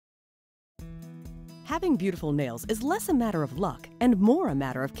Having beautiful nails is less a matter of luck and more a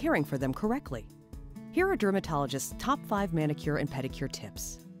matter of caring for them correctly. Here are dermatologists' top 5 manicure and pedicure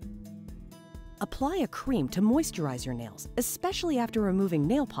tips. Apply a cream to moisturize your nails, especially after removing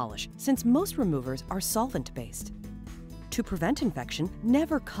nail polish, since most removers are solvent-based. To prevent infection,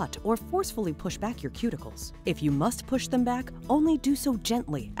 never cut or forcefully push back your cuticles. If you must push them back, only do so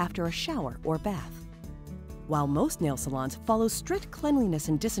gently after a shower or bath. While most nail salons follow strict cleanliness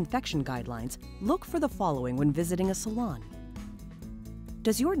and disinfection guidelines, look for the following when visiting a salon.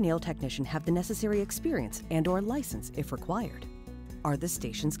 Does your nail technician have the necessary experience and/or license if required? Are the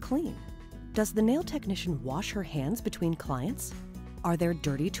stations clean? Does the nail technician wash her hands between clients? Are there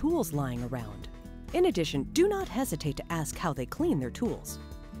dirty tools lying around? In addition, do not hesitate to ask how they clean their tools.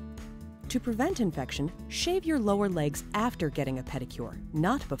 To prevent infection, shave your lower legs after getting a pedicure,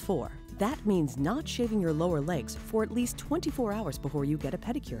 not before. That means not shaving your lower legs for at least 24 hours before you get a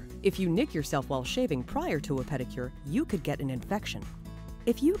pedicure. If you nick yourself while shaving prior to a pedicure, you could get an infection.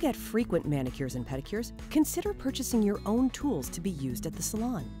 If you get frequent manicures and pedicures, consider purchasing your own tools to be used at the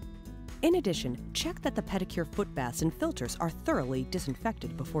salon. In addition, check that the pedicure foot baths and filters are thoroughly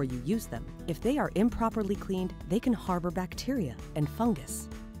disinfected before you use them. If they are improperly cleaned, they can harbor bacteria and fungus.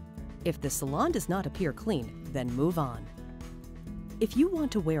 If the salon does not appear clean, then move on. If you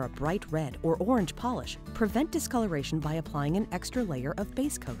want to wear a bright red or orange polish, prevent discoloration by applying an extra layer of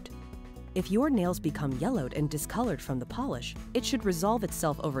base coat. If your nails become yellowed and discolored from the polish, it should resolve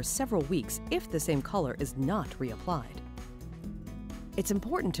itself over several weeks if the same color is not reapplied. It's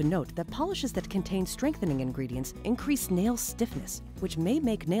important to note that polishes that contain strengthening ingredients increase nail stiffness, which may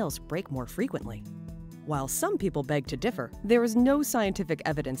make nails break more frequently. While some people beg to differ, there is no scientific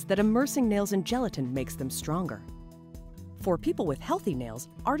evidence that immersing nails in gelatin makes them stronger. For people with healthy nails,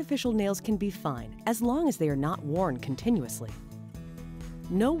 artificial nails can be fine as long as they are not worn continuously.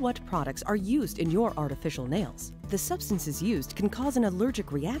 Know what products are used in your artificial nails. The substances used can cause an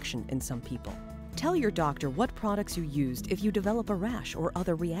allergic reaction in some people. Tell your doctor what products you used if you develop a rash or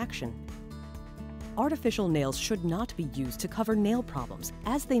other reaction. Artificial nails should not be used to cover nail problems,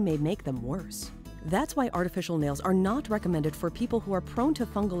 as they may make them worse. That's why artificial nails are not recommended for people who are prone to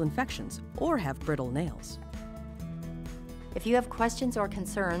fungal infections or have brittle nails. If you have questions or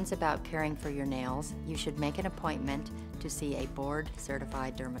concerns about caring for your nails, you should make an appointment to see a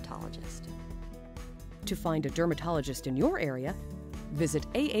board-certified dermatologist. To find a dermatologist in your area, visit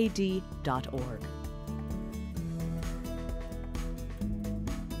aad.org.